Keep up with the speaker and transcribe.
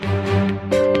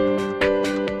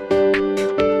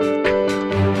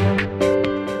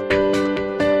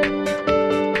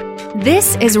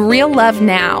This is Real Love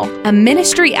Now, a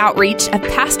ministry outreach of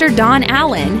Pastor Don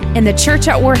Allen in the church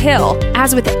at War Hill.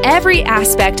 As with every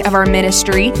aspect of our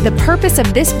ministry, the purpose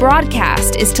of this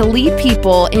broadcast is to lead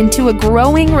people into a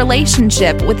growing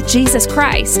relationship with Jesus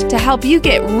Christ to help you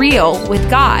get real with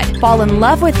God, fall in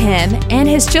love with Him and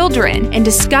His children, and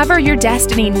discover your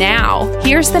destiny now.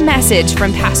 Here's the message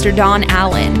from Pastor Don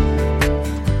Allen.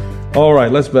 All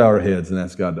right, let's bow our heads and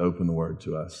ask God to open the Word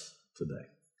to us today.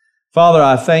 Father,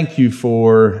 I thank you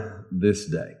for this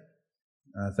day.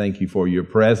 I thank you for your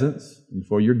presence and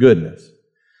for your goodness.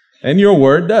 And your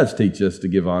Word does teach us to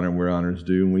give honor where honor is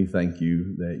due, and we thank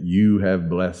you that you have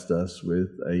blessed us with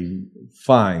a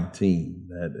fine team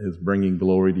that is bringing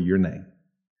glory to your name.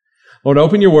 Lord,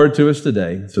 open your Word to us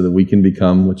today so that we can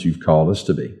become what you've called us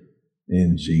to be.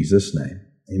 In Jesus' name,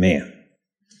 amen.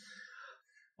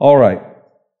 All right.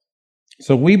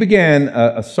 So we began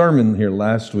a sermon here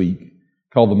last week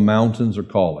called The Mountains Are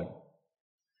Calling.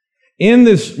 In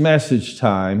this message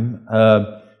time,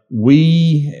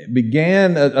 we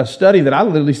began a study that I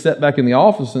literally sat back in the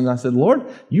office and I said, Lord,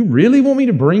 you really want me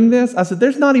to bring this? I said,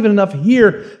 there's not even enough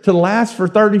here to last for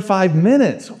 35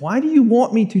 minutes. Why do you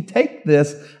want me to take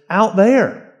this out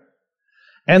there?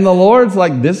 And the Lord's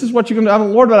like, this is what you're going to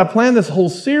do. Lord, but I planned this whole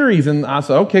series. And I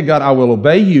said, okay, God, I will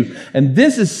obey you. And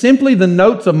this is simply the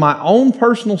notes of my own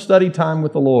personal study time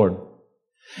with the Lord.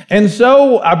 And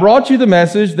so I brought you the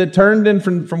message that turned in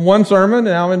from one sermon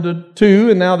now into two,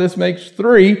 and now this makes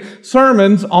 3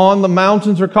 sermons on The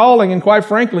Mountains Are Calling. And quite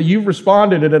frankly, you've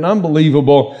responded at an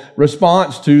unbelievable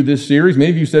response to this series.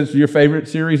 Many of you said it's your favorite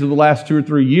series of the last 2 or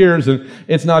 3 years, and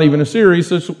it's not even a series,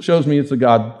 so it shows me it's a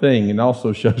God thing, and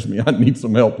also shows me I need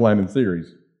some help planning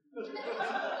series.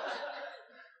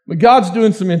 But God's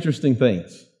doing some interesting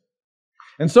things.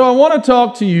 And so I want to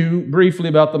talk to you briefly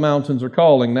about The Mountains Are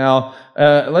Calling. Now,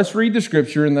 let's read the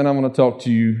scripture, and then I'm going to talk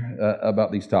to you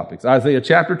about these topics. Isaiah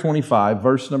chapter 25,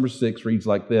 verse number 6 reads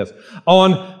like this.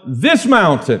 On this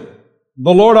mountain,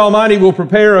 the Lord Almighty will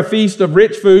prepare a feast of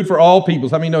rich food for all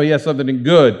peoples. How many know He has something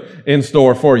good in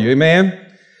store for you?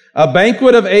 Amen? A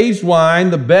banquet of aged wine,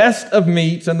 the best of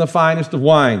meats, and the finest of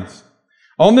wines.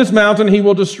 On this mountain He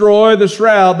will destroy the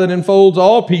shroud that enfolds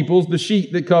all peoples, the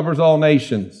sheet that covers all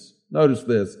nations. Notice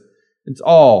this. It's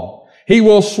all. He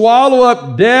will swallow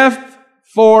up death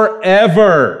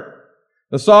forever.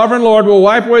 The sovereign Lord will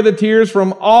wipe away the tears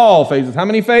from all faces. How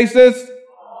many faces?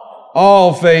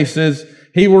 All faces.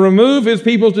 He will remove His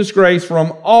people's disgrace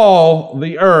from all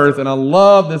the earth. And I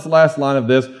love this last line of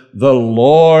this. The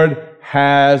Lord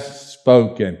has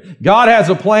spoken. God has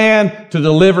a plan to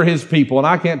deliver His people, and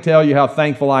I can't tell you how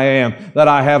thankful I am that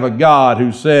I have a God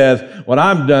who says, when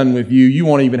I'm done with you, you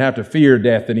won't even have to fear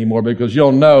death anymore because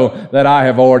you'll know that I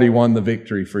have already won the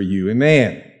victory for you.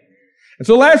 Amen. And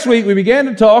so last week we began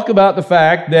to talk about the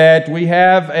fact that we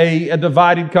have a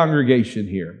divided congregation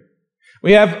here.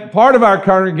 We have part of our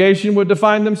congregation would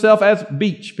define themselves as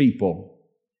beach people.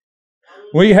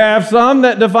 We have some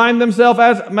that define themselves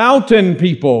as mountain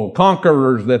people,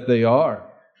 conquerors that they are.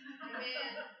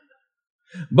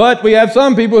 But we have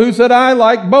some people who said, I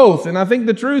like both. And I think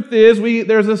the truth is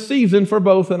there's a season for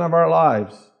both in our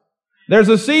lives. There's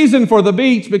a season for the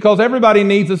beach because everybody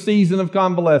needs a season of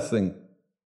convalescing.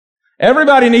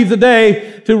 Everybody needs a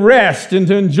day to rest and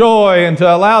to enjoy and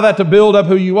to allow that to build up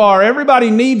who you are. Everybody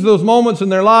needs those moments in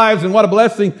their lives, and what a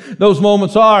blessing those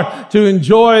moments are to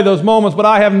enjoy those moments. But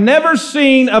I have never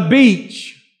seen a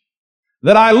beach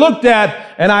that I looked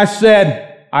at and I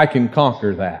said, I can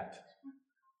conquer that.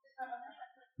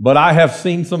 But I have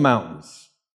seen some mountains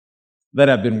that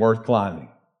have been worth climbing.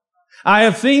 I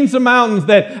have seen some mountains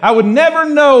that I would never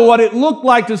know what it looked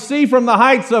like to see from the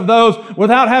heights of those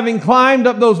without having climbed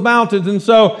up those mountains. And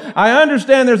so I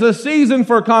understand there's a season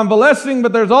for convalescing,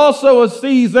 but there's also a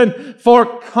season for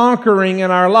conquering in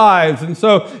our lives. And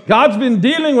so God's been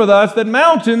dealing with us that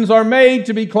mountains are made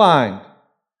to be climbed.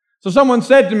 So someone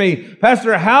said to me,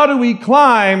 Pastor, how do we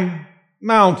climb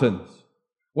mountains?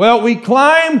 Well, we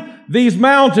climb these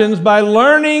mountains by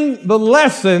learning the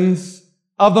lessons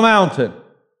of the mountain.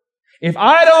 If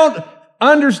I don't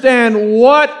understand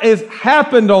what has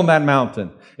happened on that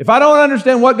mountain, if I don't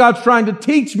understand what God's trying to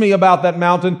teach me about that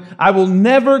mountain, I will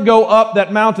never go up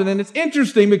that mountain. And it's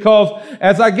interesting because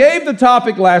as I gave the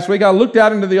topic last week, I looked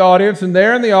out into the audience, and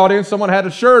there in the audience, someone had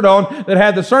a shirt on that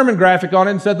had the sermon graphic on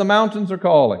it and said, "The mountains are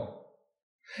calling."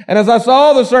 And as I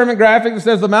saw the sermon graphic that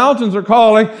says, "The mountains are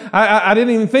calling," I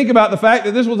didn't even think about the fact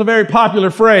that this was a very popular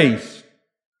phrase.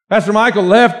 Pastor Michael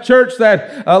left church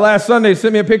that last Sunday,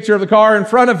 sent me a picture of the car in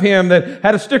front of him that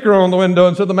had a sticker on the window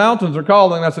and said, "The mountains are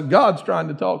calling." And I said, God's trying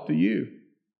to talk to you.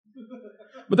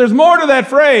 But there's more to that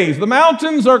phrase. The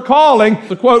mountains are calling.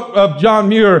 The quote of John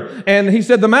Muir. And he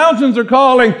said, the mountains are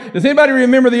calling. Does anybody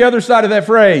remember the other side of that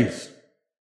phrase?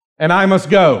 And I must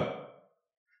go.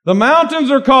 The mountains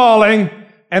are calling,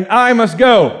 and I must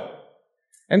go.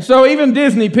 And so even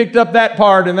Disney picked up that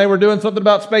part, and they were doing something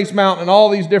about Space Mountain and all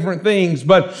these different things.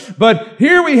 But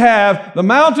here we have, the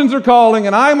mountains are calling,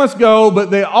 and I must go,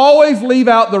 but they always leave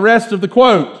out the rest of the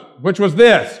quote, which was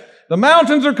this. The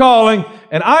mountains are calling,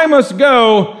 and I must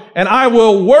go, and I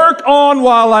will work on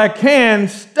while I can,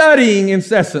 studying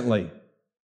incessantly.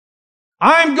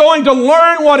 I'm going to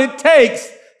learn what it takes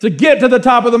to get to the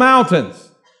top of the mountains.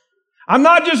 I'm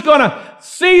not just going to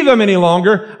see them any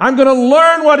longer. I'm going to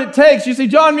learn what it takes. You see,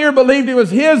 John Muir believed it was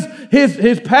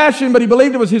his passion, but he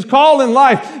believed it was his call in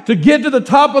life to get to the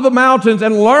top of the mountains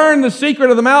and learn the secret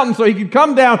of the mountain so he could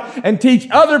come down and teach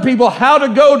other people how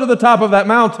to go to the top of that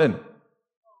mountain.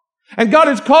 And God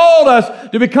has called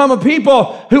us to become a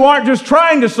people who aren't just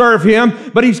trying to serve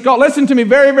Him, but He's called, listen to me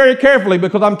very, very carefully,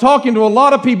 because I'm talking to a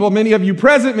lot of people, many of you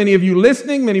present, many of you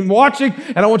listening, many watching,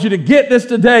 and I want you to get this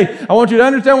today. I want you to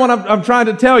understand what I'm trying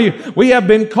to tell you. We have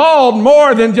been called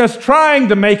more than just trying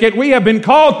to make it. We have been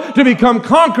called to become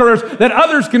conquerors that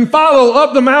others can follow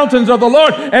up the mountains of the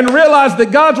Lord and realize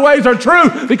that God's ways are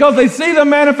true because they see them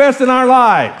manifest in our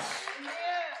lives.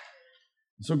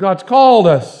 So God's called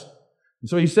us. And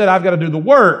so He said, I've got to do the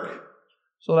work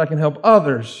so that I can help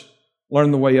others learn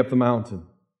the way up the mountain.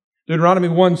 Deuteronomy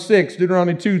 1:6,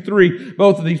 Deuteronomy 2:3,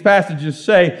 both of these passages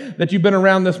say that you've been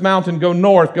around this mountain, go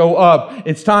north, go up.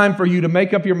 It's time for you to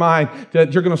make up your mind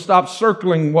that you're going to stop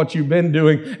circling what you've been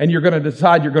doing and you're going to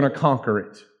decide you're going to conquer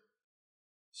it.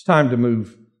 It's time to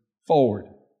move forward.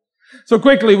 So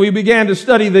quickly, we began to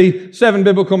study the 7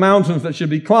 biblical mountains that should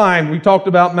be climbed. We talked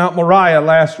about Mount Moriah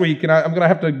last week, and I'm going to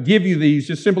have to give you these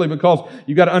just simply because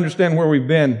you've got to understand where we've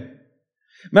been.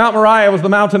 Mount Moriah was the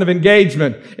mountain of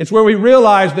engagement. It's where we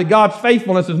realize that God's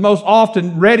faithfulness is most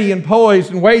often ready and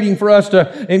poised and waiting for us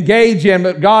to engage in,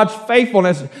 but God's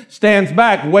faithfulness stands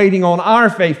back waiting on our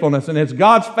faithfulness, and it's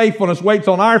God's faithfulness waits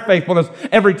on our faithfulness.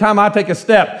 Every time I take a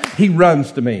step, He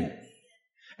runs to me.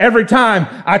 Every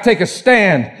time I take a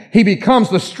stand, He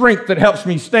becomes the strength that helps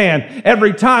me stand.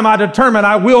 Every time I determine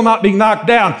I will not be knocked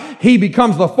down, He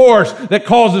becomes the force that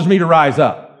causes me to rise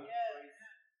up.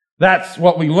 That's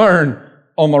what we learn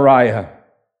on Moriah,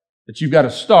 that you've got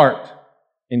to start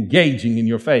engaging in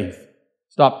your faith.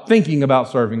 Stop thinking about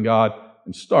serving God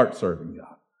and start serving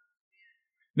God.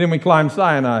 Then we climb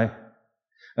Sinai.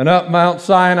 And up Mount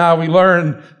Sinai, we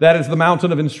learn that is the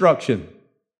mountain of instruction.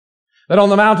 That on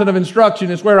the mountain of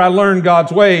instruction is where I learned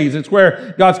God's ways. It's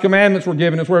where God's commandments were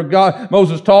given. It's where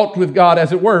Moses talked with God,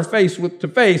 as it were, face to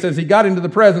face. As he got into the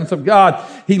presence of God,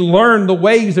 he learned the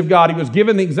ways of God. He was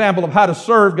given the example of how to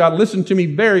serve God. Listen to me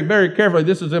very, very carefully.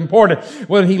 This is important.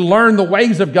 When he learned the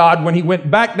ways of God, when he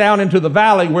went back down into the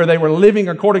valley where they were living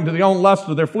according to the own lust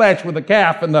of their flesh with the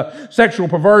calf and the sexual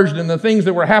perversion and the things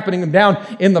that were happening down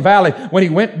in the valley. When he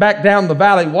went back down the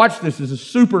valley, watch this. This is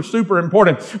super, super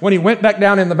important. When he went back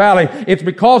down in the valley, it's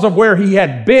because of where he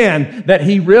had been that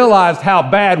he realized how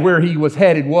bad where he was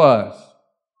headed was.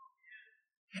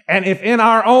 And if in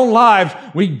our own lives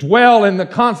we dwell in the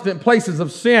constant places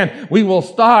of sin, we will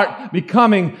start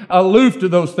becoming aloof to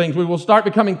those things. We will start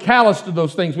becoming callous to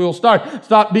those things. We will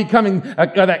stop becoming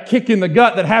that kick in the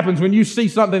gut that happens when you see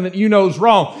something that you know is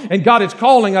wrong. And God is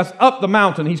calling us up the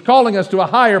mountain. He's calling us to a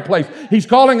higher place. He's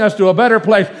calling us to a better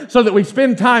place so that we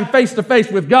spend time face to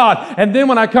face with God. And then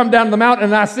when I come down the mountain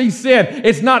and I see sin,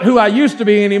 it's not who I used to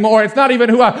be anymore. It's not even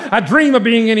who I dream of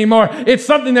being anymore. It's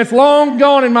something that's long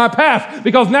gone in my past,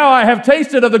 because now I have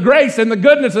tasted of the grace and the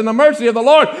goodness and the mercy of the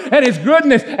Lord and His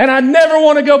goodness, and I never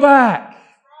want to go back.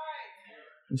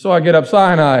 And so I get up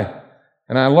Sinai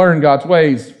and I learn God's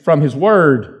ways from His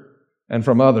Word and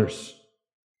from others.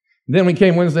 And then we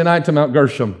came Wednesday night to Mount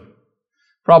Gershom,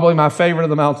 probably my favorite of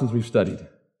the mountains we've studied.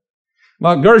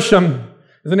 Mount Gershom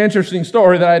is an interesting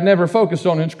story that I had never focused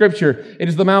on in Scripture. It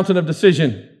is the mountain of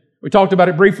decision. We talked about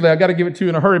it briefly. I got to give it to you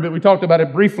in a hurry, but we talked about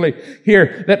it briefly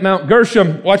here, that Mount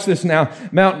Gershom, watch this now,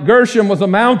 Mount Gershom was a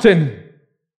mountain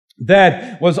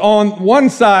that was on one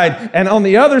side, and on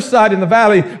the other side in the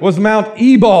valley was Mount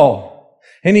Ebal.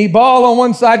 And Ebal on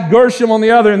one side, Gershom on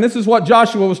the other. And this is what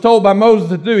Joshua was told by Moses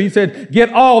to do. He said,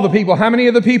 get all the people. How many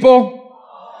of the people?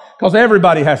 Because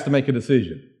everybody has to make a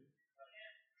decision.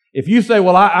 If you say,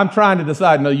 well, I'm trying to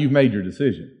decide, no, you've made your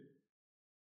decision.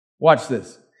 Watch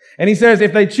this. And he says,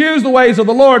 if they choose the ways of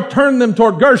the Lord, turn them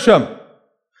toward Gershom.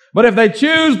 But if they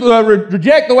choose to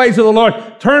reject the ways of the Lord,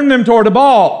 turn them toward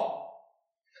Ebal.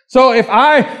 So if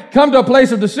I come to a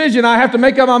place of decision, I have to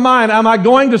make up my mind, am I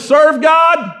going to serve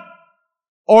God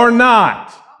or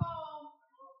not?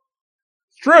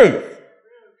 It's truth.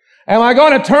 Am I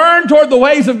going to turn toward the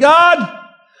ways of God?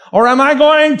 Or am I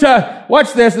going to,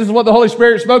 watch this is what the Holy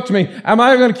Spirit spoke to me. Am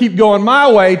I going to keep going my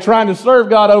way, trying to serve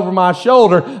God over my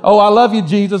shoulder? Oh, I love you,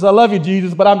 Jesus,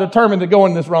 but I'm determined to go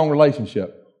in this wrong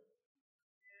relationship.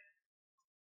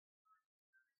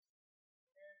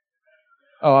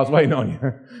 Oh, I was waiting on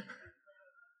you.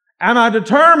 Am I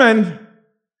determined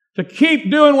to keep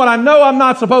doing what I know I'm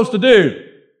not supposed to do?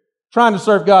 Trying to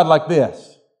serve God like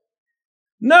this?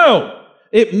 No.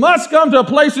 It must come to a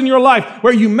place in your life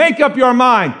where you make up your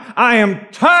mind. I am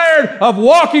tired of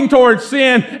walking towards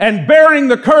sin and bearing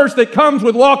the curse that comes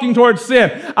with walking towards sin.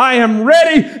 I am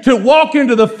ready to walk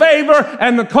into the favor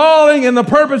and the calling and the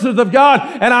purposes of God.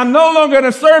 And I'm no longer going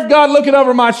to serve God looking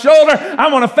over my shoulder.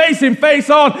 I'm going to face Him face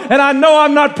on. And I know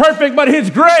I'm not perfect, but His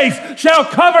grace shall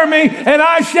cover me and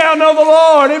I shall know the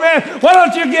Lord. Amen. Why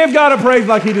don't you give God a praise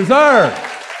like He deserves?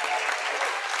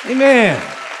 Amen.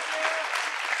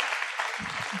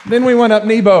 Then we went up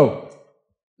Nebo.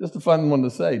 Just a fun one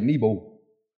to say, Nebo.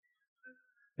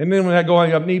 And then when we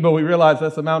going up Nebo, we realized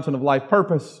that's the mountain of life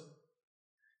purpose.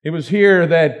 It was here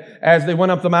that as they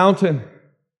went up the mountain,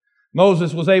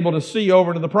 Moses was able to see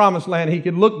over to the promised land. He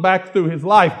could look back through his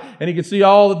life and he could see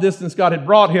all the distance God had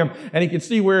brought him and he could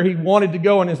see where he wanted to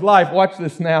go in his life. Watch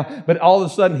this now. But all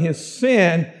of a sudden his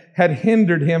sin had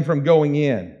hindered him from going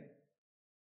in.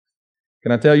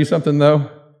 Can I tell you something though?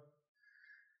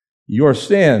 Your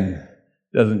sin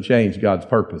doesn't change God's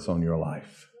purpose on your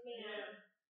life.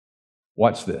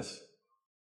 Watch this.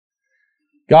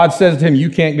 God says to him, you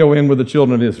can't go in with the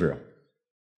children of Israel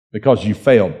because you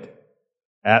failed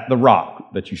at the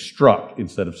rock that you struck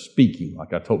instead of speaking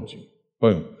like I told you.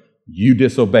 Boom. You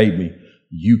disobeyed me.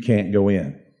 You can't go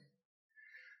in.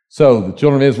 So the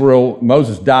children of Israel,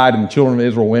 Moses died and the children of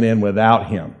Israel went in without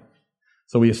him.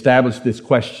 So we established this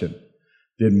question.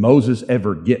 Did Moses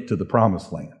ever get to the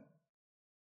promised land?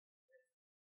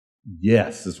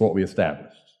 Yes, that's what we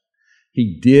established.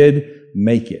 He did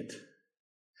make it.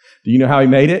 Do you know how he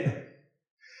made it?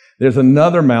 There's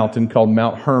another mountain called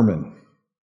Mount Hermon.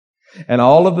 And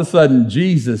all of a sudden,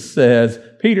 Jesus says,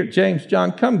 Peter, James,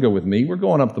 John, come go with me. We're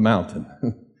going up the mountain.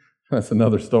 That's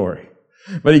another story.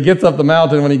 But he gets up the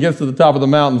mountain. When he gets to the top of the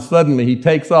mountain, suddenly he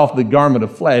takes off the garment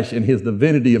of flesh and his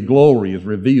divinity of glory is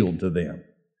revealed to them.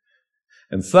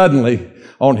 And suddenly,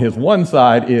 on his one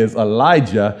side is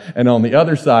Elijah, and on the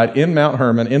other side, in Mount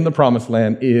Hermon, in the promised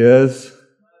land, is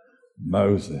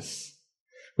Moses.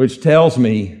 Which tells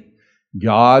me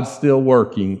God's still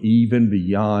working even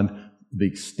beyond the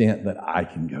extent that I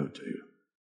can go to.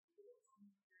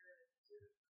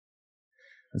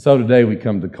 And so today we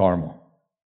come to Carmel.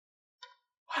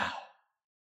 Wow.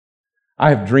 I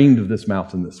have dreamed of this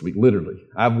mountain this week, literally.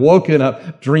 I've woken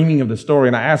up dreaming of the story,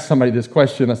 and I asked somebody this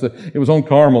question. I said, it was on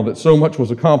Carmel that so much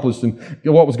was accomplished, and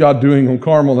what was God doing on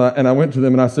Carmel? And I went to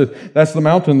them and I said, that's the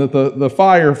mountain that the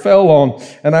fire fell on.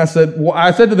 And I said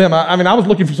to them, I was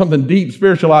looking for something deep,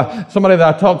 spiritual, somebody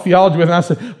that I talked theology with, and I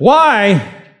said,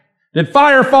 why did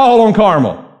fire fall on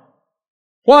Carmel?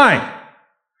 Why?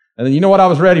 And then you know what? I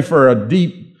was ready for a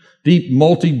deep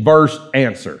multi-verse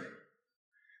answer.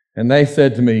 And they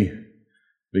said to me,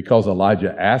 because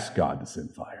Elijah asked God to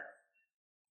send fire.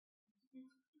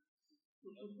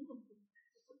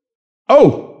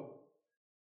 Oh!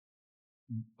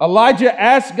 Elijah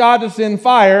asked God to send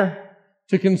fire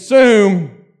to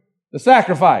consume the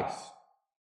sacrifice.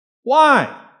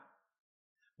 Why?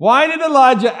 Why did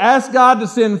Elijah ask God to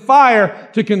send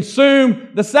fire to consume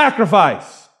the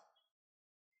sacrifice?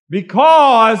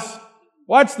 Because,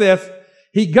 watch this,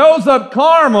 he goes up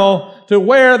Carmel to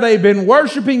where they've been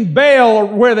worshiping Baal or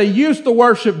where they used to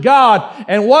worship God.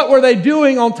 And what were they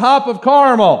doing on top of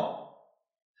Carmel?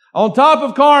 On top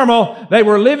of Carmel, they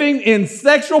were living in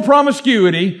sexual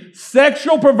promiscuity,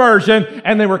 sexual perversion,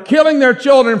 and they were killing their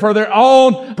children for their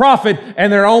own profit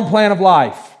and their own plan of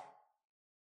life.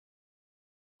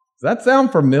 Does that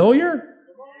sound familiar?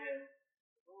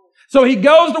 So he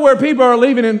goes to where people are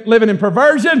living in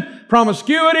perversion,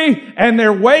 promiscuity, and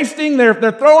they're wasting, they're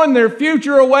throwing their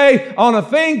future away on a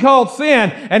thing called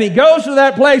sin. And he goes to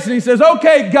that place and he says,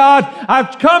 okay, God,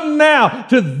 I've come now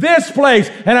to this place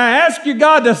and I ask you,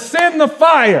 God, to send the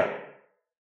fire.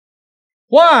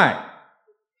 Why?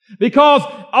 Because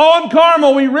on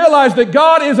Carmel, we realize that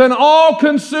God is an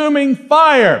all-consuming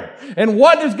fire. And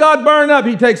what does God burn up?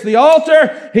 He takes the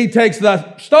altar, He takes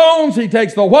the stones, He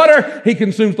takes the water, He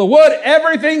consumes the wood.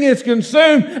 Everything is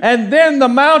consumed, and then the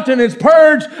mountain is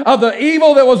purged of the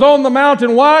evil that was on the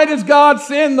mountain. Why does God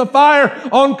send the fire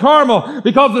on Carmel?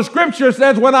 Because the Scripture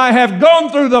says, when I have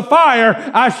gone through the fire,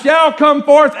 I shall come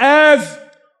forth as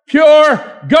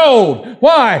Pure gold.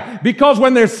 Why? Because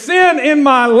when there's sin in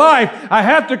my life, I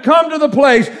have to come to the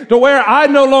place to where I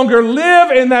no longer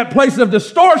live in that place of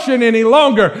distortion any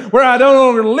longer, where I no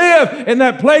longer live in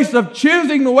that place of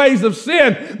choosing the ways of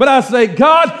sin, but I say,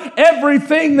 God,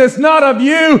 everything that's not of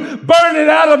you, burn it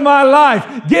out of my life.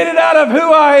 Get it out of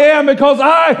who I am, because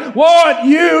I want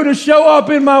you to show up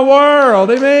in my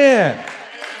world. Amen.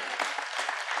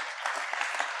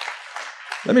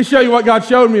 Let me show you what God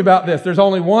showed me about this. There's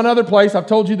only one other place, I've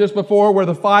told you this before, where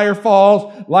the fire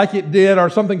falls like it did,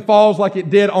 or something falls like it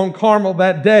did on Carmel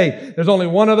that day. There's only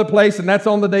one other place, and that's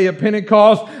on the day of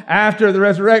Pentecost, after the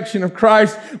resurrection of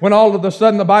Christ, when all of a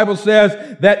sudden the Bible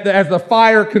says that as the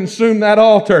fire consumed that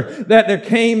altar, that there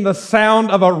came the sound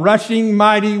of a rushing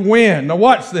mighty wind. Now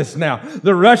watch this now.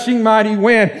 The rushing mighty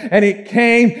wind, and it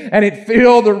came and it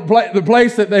filled the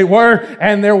place that they were,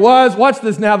 and there was, watch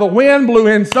this now, the wind blew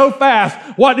in so fast.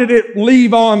 What did it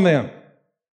leave on them?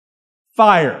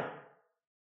 Fire.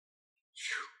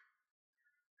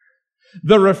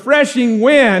 The refreshing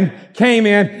wind came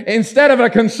in. Instead of a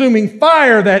consuming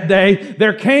fire that day,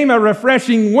 there came a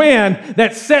refreshing wind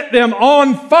that set them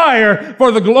on fire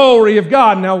for the glory of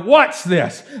God. Now watch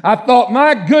this. I thought,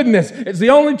 my goodness, it's the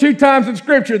only 2 times in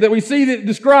Scripture that we see it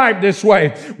described this way.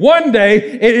 One day,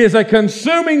 it is a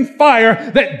consuming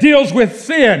fire that deals with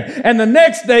sin. And the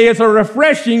next day, it's a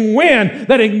refreshing wind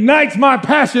that ignites my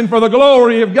passion for the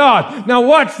glory of God. Now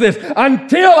watch this.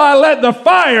 Until I let the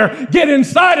fire get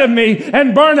inside of me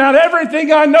and burn out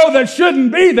everything I know that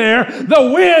shouldn't be there,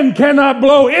 the wind cannot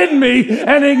blow in me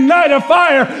and ignite a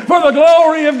fire for the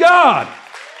glory of God.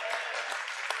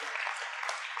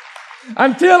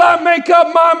 Until I make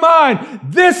up my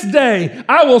mind, this day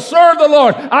I will serve the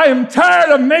Lord. I am tired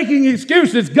of making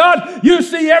excuses. God, you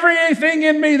see everything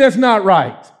in me that's not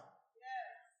right.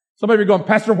 Some of you are going,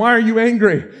 Pastor, why are you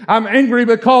angry? I'm angry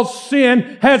because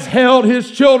sin has held His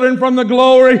children from the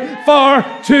glory far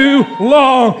too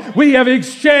long. We have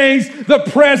exchanged the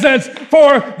presence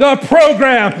for the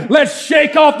program. Let's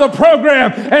shake off the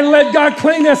program and let God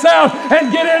clean us out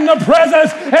and get in the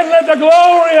presence and let the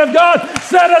glory of God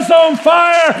set us on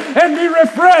fire and be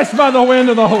refreshed by the wind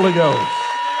of the Holy Ghost.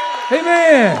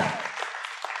 Amen.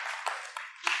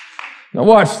 Now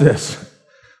watch this.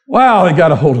 Wow, it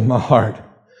got a hold of my heart.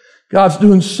 God's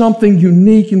doing something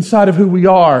unique inside of who we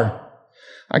are.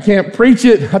 I can't preach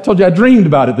it. I told you I dreamed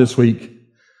about it this week.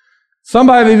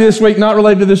 Somebody this week, not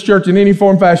related to this church in any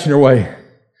form, fashion, or way,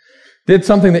 did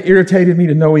something that irritated me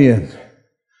to no end.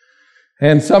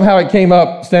 And somehow it came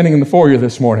up standing in the foyer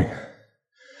this morning.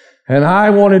 And I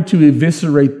wanted to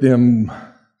eviscerate them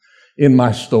in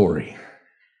my story.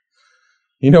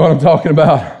 You know what I'm talking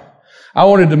about? I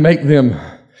wanted to make them,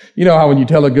 you know how when you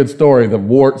tell a good story, the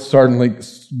warts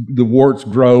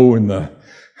grow and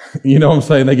you know what I'm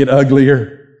saying, they get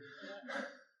uglier.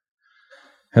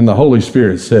 And the Holy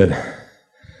Spirit said,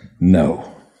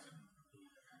 no.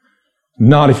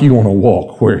 Not if you want to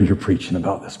walk where you're preaching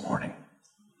about this morning.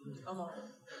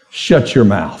 Shut your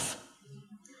mouth.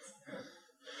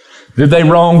 Did they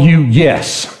wrong you?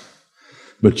 Yes.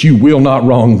 But you will not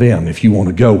wrong them if you want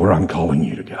to go where I'm calling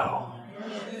you to go.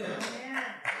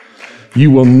 You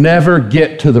will never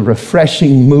get to the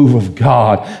refreshing move of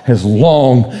God as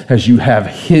long as you have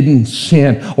hidden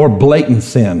sin or blatant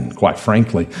sin, quite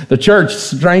frankly. The church,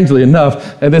 strangely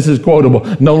enough, and this is quotable,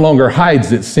 no longer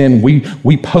hides its sin.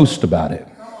 We post about it.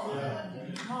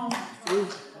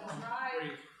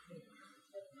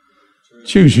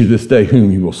 Choose you this day whom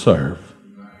you will serve.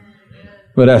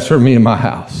 But as for me and my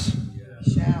house,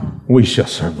 we shall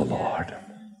serve the Lord.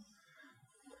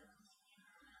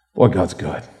 Boy, God's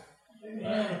good.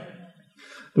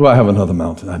 Do I have another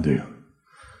mountain? I do.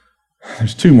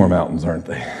 There's 2 more mountains, aren't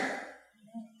they?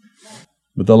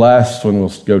 But the last one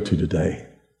we'll go to today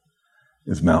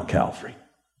is Mount Calvary.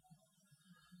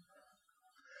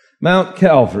 Mount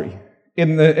Calvary,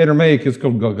 in the Aramaic, is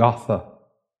called Golgotha.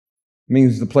 It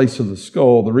means the place of the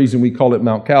skull. The reason we call it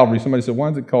Mount Calvary, somebody said,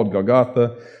 why is it called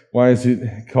Golgotha? Why is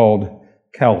it called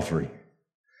Calvary?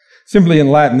 Simply in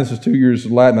Latin, this is 2 years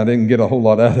of Latin I didn't get a whole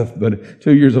lot out of, but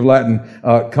 2 years of Latin,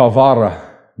 Calvara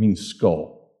means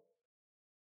skull.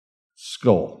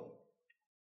 Skull.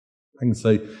 I can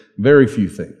say very few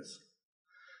things,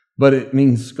 but it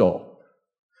means skull.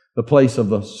 The place of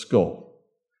the skull.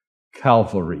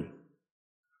 Calvary.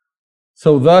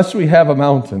 So thus we have a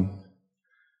mountain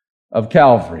of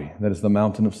Calvary that is the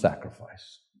mountain of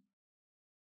sacrifice.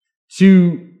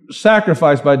 To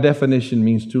sacrifice, by definition,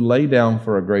 means to lay down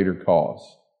for a greater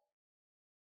cause.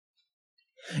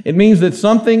 It means that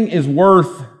something is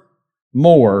worth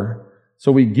more,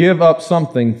 so we give up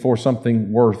something for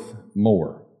something worth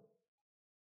more.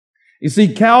 You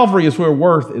see, Calvary is where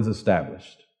worth is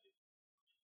established.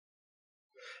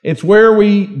 It's where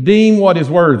we deem what is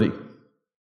worthy.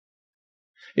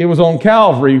 It was on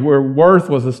Calvary where worth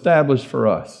was established for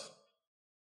us.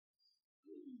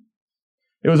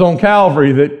 It was on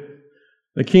Calvary that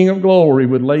the King of Glory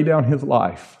would lay down his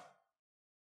life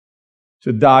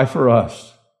to die for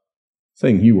us,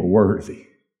 saying, you were worthy.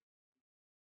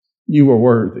 You were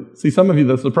worthy. See, some of you,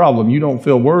 that's the problem. You don't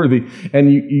feel worthy,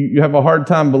 and you have a hard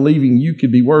time believing you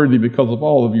could be worthy because of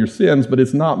all of your sins, but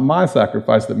it's not my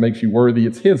sacrifice that makes you worthy.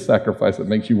 It's his sacrifice that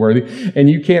makes you worthy, and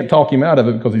you can't talk him out of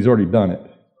it because he's already done it.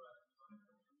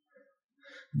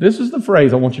 This is the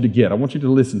phrase I want you to get. I want you to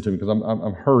listen to me because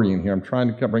I'm hurrying here. I'm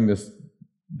trying to bring this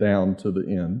down to the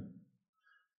end.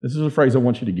 This is a phrase I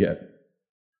want you to get.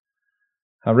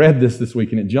 I read this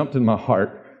week and it jumped in my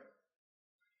heart.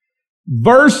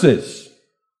 Verses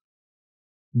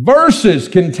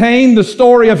contain the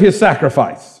story of his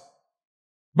sacrifice.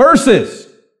 Verses.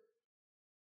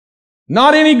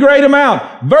 Not any great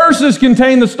amount. Verses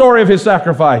contain the story of his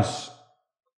sacrifice.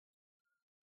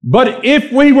 But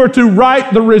if we were to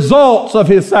write the results of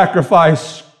his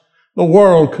sacrifice, the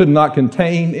world could not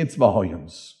contain its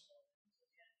volumes.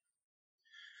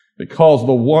 Because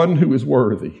the one who is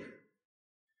worthy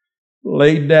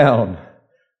laid down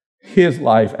his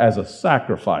life as a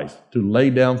sacrifice to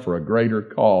lay down for a greater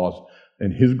cause,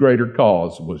 and his greater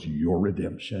cause was your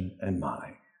redemption and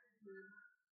mine.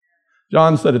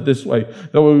 John said it this way,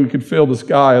 though we could fill the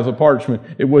sky as a parchment,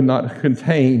 it would not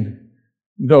contain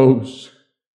those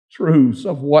truths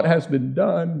of what has been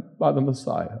done by the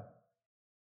Messiah.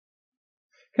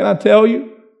 Can I tell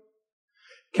you?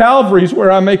 Calvary's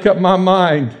where I make up my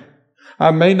mind.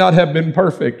 I may not have been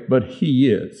perfect, but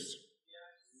he is.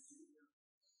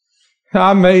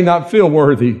 I may not feel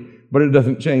worthy, but it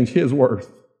doesn't change his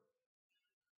worth.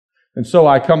 And so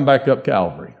I come back up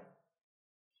Calvary.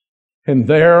 And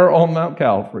there on Mount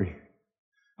Calvary,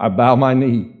 I bow my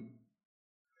knee.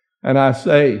 And I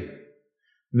say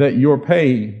that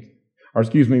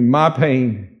my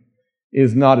pain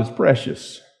is not as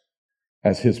precious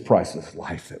as his priceless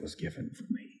life that was given for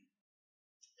me.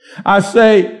 I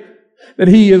say that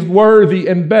he is worthy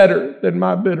and better than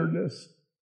my bitterness.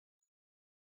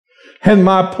 And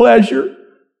my pleasure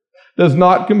does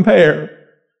not compare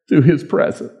to his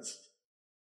presence.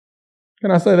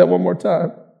 Can I say that one more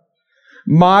time?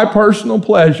 My personal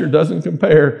pleasure doesn't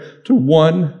compare to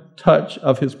one touch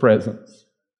of his presence.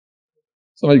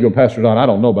 Somebody go, Pastor Don, I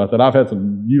don't know about that.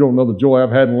 You don't know the joy I've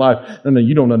had in life. No,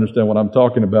 you don't understand what I'm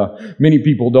talking about. Many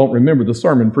people don't remember the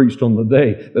sermon preached on the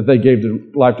day that they gave their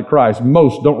life to Christ.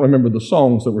 Most don't remember the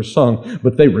songs that were sung,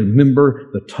 but they remember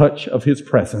the touch of his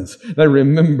presence. They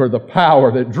remember the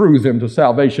power that drew them to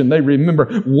salvation. They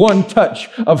remember one touch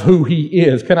of who he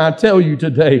is. Can I tell you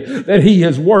today that he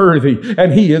is worthy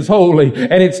and he is holy?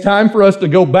 And it's time for us to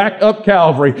go back up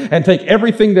Calvary and take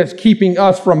everything that's keeping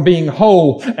us from being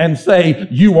whole and say,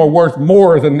 you are worth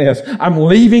more than this. I'm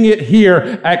leaving it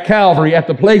here at Calvary, at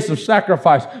the place of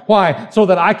sacrifice. Why? So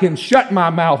that I can shut my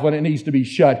mouth when it needs to be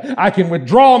shut. I can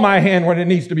withdraw my hand when it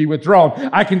needs to be withdrawn.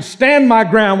 I can stand my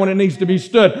ground when it needs to be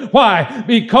stood. Why?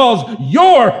 Because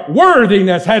your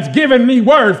worthiness has given me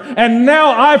worth, and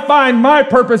now I find my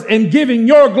purpose in giving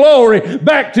your glory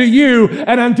back to you.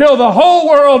 And until the whole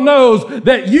world knows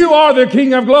that you are the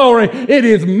King of Glory, it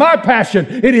is my passion.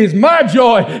 It is my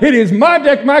joy. It is my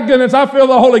goodness, I feel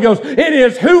the Holy Ghost. It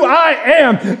is who I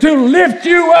am to lift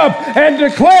you up and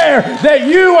declare that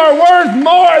you are worth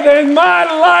more than my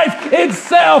life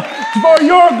itself. For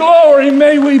your glory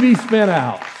may we be spent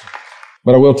out.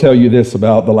 But I will tell you this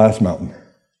about the last mountain.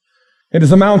 It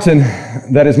is a mountain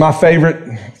that is my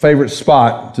favorite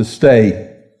spot to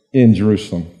stay in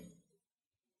Jerusalem.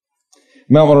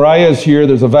 Mount Moriah is here.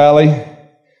 There's a valley,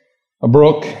 a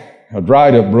brook, a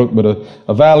dried up brook, but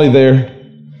a valley there.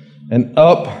 And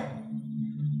up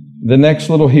the next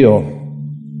little hill,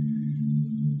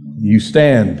 you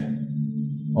stand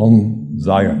on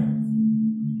Zion.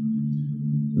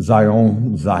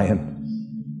 Zion.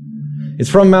 It's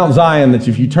from Mount Zion that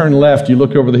if you turn left, you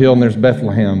look over the hill and there's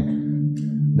Bethlehem.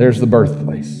 There's the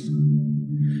birthplace.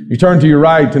 You turn to your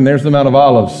right and there's the Mount of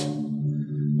Olives,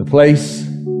 the place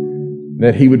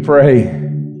that he would pray,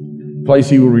 the place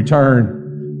he would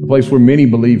return, the place where many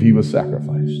believe he was sacrificed.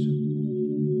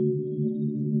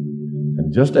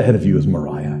 Just ahead of you is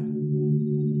Moriah.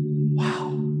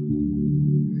 Wow.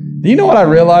 Do you know what I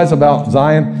realize about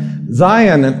Zion?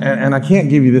 Zion, and I can't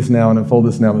give you this now and unfold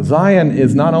this now, but Zion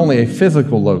is not only a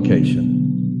physical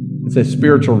location, it's a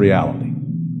spiritual reality.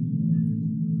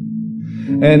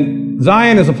 And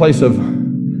Zion is a place of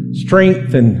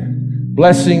strength and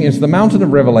blessing. It's the mountain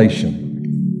of revelation.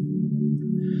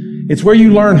 It's where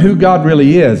you learn who God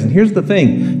really is. And here's the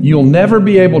thing. You'll never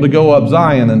be able to go up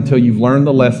Zion until you've learned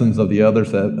the lessons of the other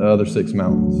 6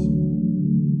 mountains.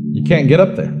 You can't get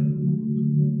up there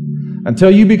until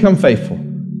you become faithful,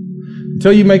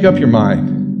 until you make up your mind,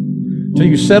 until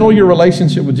you settle your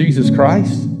relationship with Jesus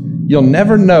Christ. You'll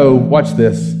never know, watch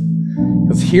this,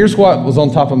 because here's what was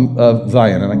on top of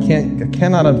Zion, and I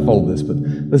cannot unfold this, but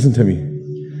listen to me.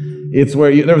 It's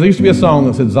where there used to be a song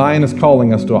that said, Zion is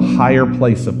calling us to a higher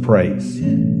place of praise.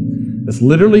 It's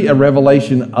literally a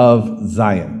revelation of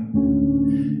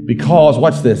Zion. Because,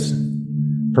 watch this,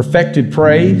 perfected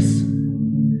praise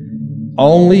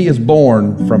only is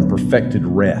born from perfected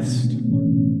rest.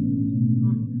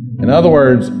 In other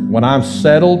words, when I'm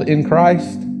settled in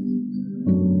Christ,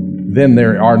 then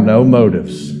there are no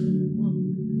motives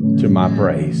to my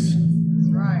praise.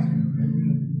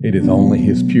 It is only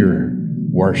His pure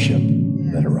worship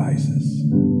that arises.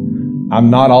 I'm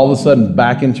not all of a sudden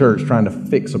back in church trying to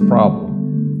fix a problem.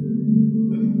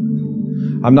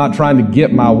 I'm not trying to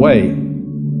get my way.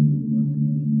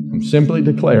 I'm simply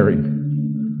declaring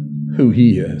who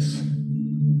He is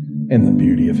and the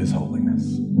beauty of His holiness.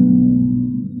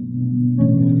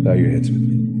 Bow your heads with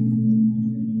me.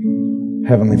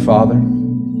 Heavenly Father,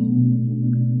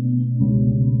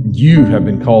 You have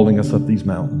been calling us up these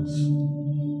mountains.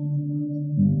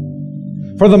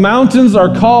 For the mountains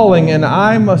are calling, and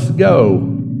I must go.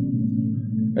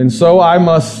 And so I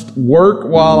must work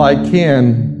while I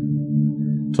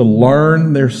can to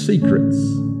learn their secrets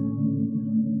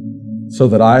so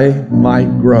that I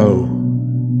might grow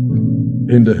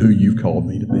into who You've called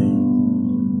me to be.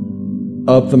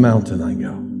 Up the mountain I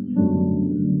go.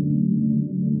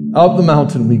 Up the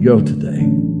mountain we go today,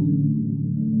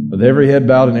 with every head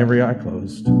bowed and every eye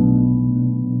closed.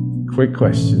 Quick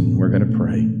question, we're going to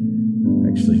pray.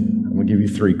 Actually, I'm going to give you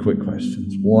 3 quick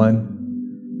questions.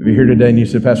 One, if you're here today and you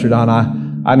said, Pastor Don,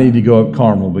 I need to go up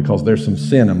Carmel because there's some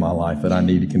sin in my life that I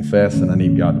need to confess and I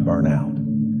need God to burn out.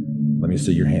 Let me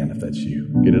see your hand if that's you.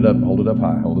 Get it up, hold it up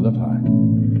high, hold it up high.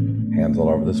 Hands all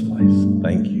over this place.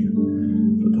 Thank you.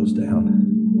 Put those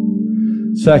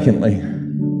down. Secondly,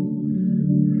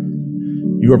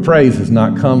 your praise has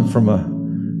not come from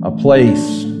a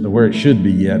place where it should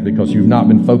be yet because you've not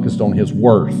been focused on His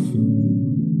worth.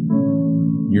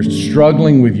 You're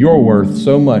struggling with your worth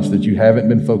so much that you haven't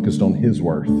been focused on His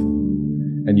worth.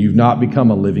 And you've not become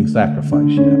a living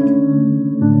sacrifice yet,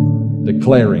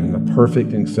 declaring the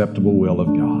perfect and acceptable will of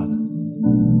God.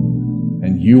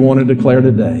 And you want to declare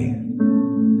today,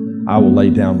 I will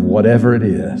lay down whatever it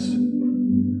is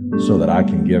so that I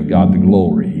can give God the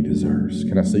glory He deserves.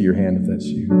 Can I see your hand if that's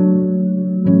you?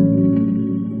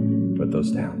 Put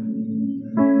those down.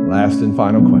 Last and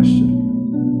final question.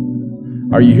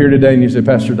 Are you here today and you say,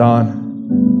 Pastor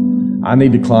Don, I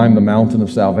need to climb the mountain of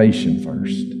salvation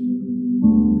first.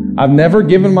 I've never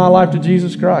given my life to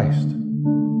Jesus Christ.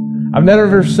 I've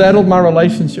never settled my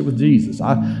relationship with Jesus.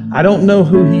 I don't know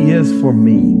who He is for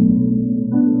me.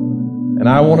 And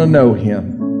I want to know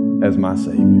Him as my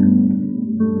Savior.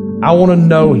 I want to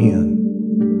know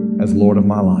Him as Lord of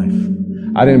my life.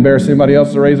 I didn't embarrass anybody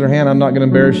else to raise their hand. I'm not going to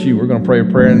embarrass you. We're going to pray a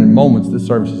prayer, and in moments this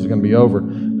service is going to be over,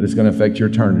 but it's going to affect your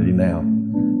eternity now.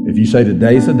 If you say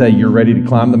today's the day you're ready to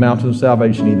climb the mountain of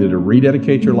salvation, either to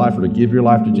rededicate your life or to give your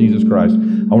life to Jesus Christ,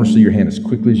 I want to see your hand as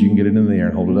quickly as you can get it in the air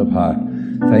and hold it up high.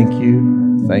 Thank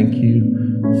you, thank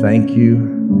you, thank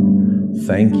you,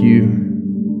 thank you,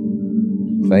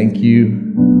 thank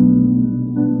you,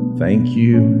 thank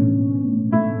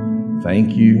you,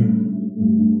 thank you.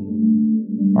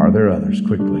 Are there others?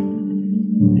 Quickly.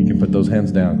 You can put those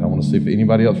hands down. I want to see if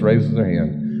anybody else raises their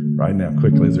hand right now.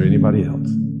 Quickly, is there anybody else?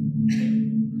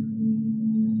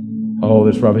 Oh,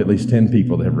 there's probably at least 10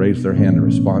 people that have raised their hand to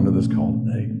respond to this call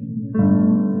today.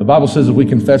 The Bible says if we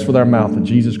confess with our mouth that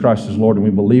Jesus Christ is Lord and we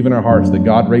believe in our hearts that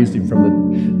God raised Him from the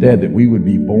dead, that we would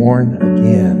be born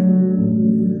again.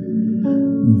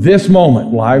 This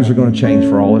moment, lives are going to change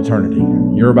for all eternity.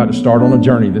 You're about to start on a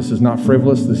journey. This is not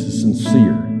frivolous. This is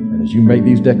sincere. And as you make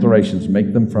these declarations,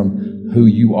 make them from who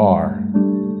you are,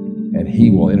 and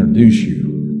He will introduce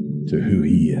you to who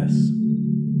He is.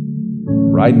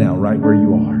 Right now, right where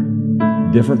you are.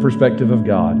 Different perspective of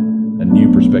God, a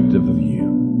new perspective of you.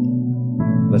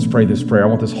 Let's pray this prayer. I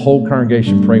want this whole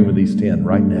congregation praying with these 10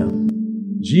 right now.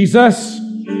 Jesus,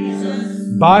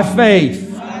 by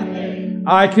faith,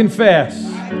 I confess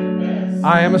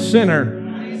I am a sinner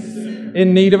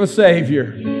in need of a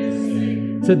Savior.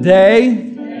 Today,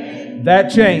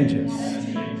 that changes.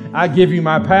 I give you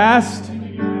my past,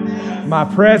 my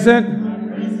present,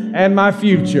 and my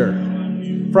future.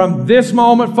 From this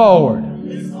moment forward,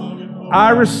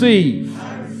 I receive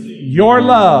your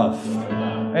love,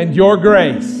 and your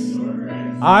grace.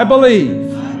 I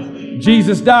believe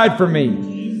Jesus died for me,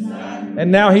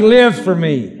 and now He lives for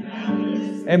me.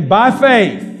 And by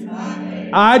faith,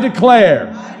 I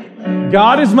declare,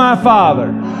 God is my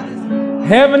Father,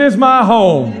 heaven is my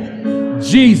home,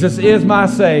 Jesus is my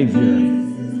Savior.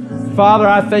 Father,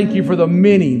 I thank you for those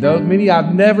many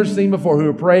I've never seen before who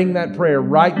are praying that prayer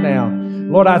right now.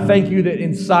 Lord, I thank you that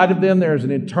inside of them there is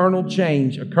an eternal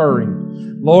change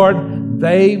occurring. Lord,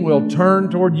 they will turn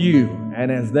toward you,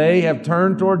 and as they have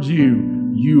turned towards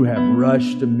you, you have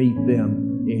rushed to meet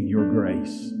them in your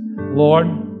grace. Lord,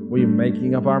 we are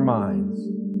making up our minds.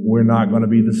 We're not going to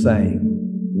be the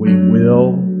same. We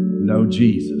will know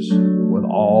Jesus with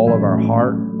all of our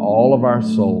heart, all of our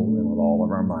soul, and with all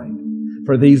of our mind.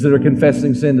 For these that are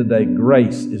confessing sin today,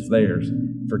 grace is theirs.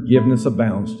 Forgiveness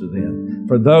abounds to them.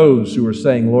 For those who are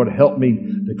saying, Lord, help me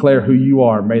declare who you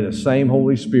are, may the same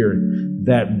Holy Spirit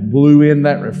that blew in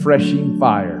that refreshing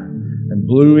fire and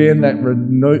blew in that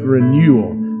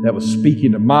renewal that was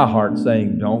speaking to my heart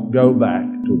saying, don't go back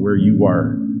to where you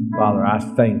were. Father, I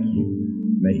thank you.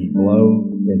 May He blow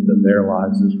into their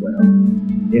lives as well.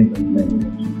 In the name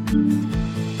of Jesus.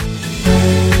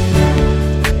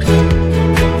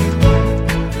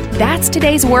 That's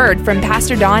today's word from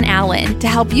Pastor Don Allen to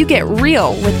help you get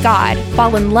real with God,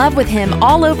 fall in love with Him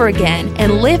all over again,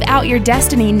 and live out your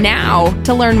destiny now.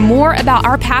 To learn more about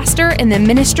our pastor and the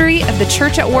ministry of the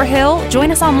Church at War Hill, join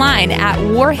us online at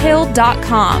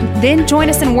warhill.com. Then join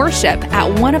us in worship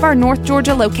at one of our North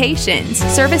Georgia locations.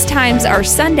 Service times are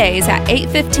Sundays at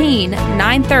 8:15,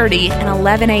 9:30, and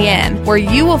 11 a.m., where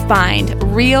you will find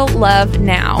real love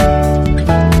now.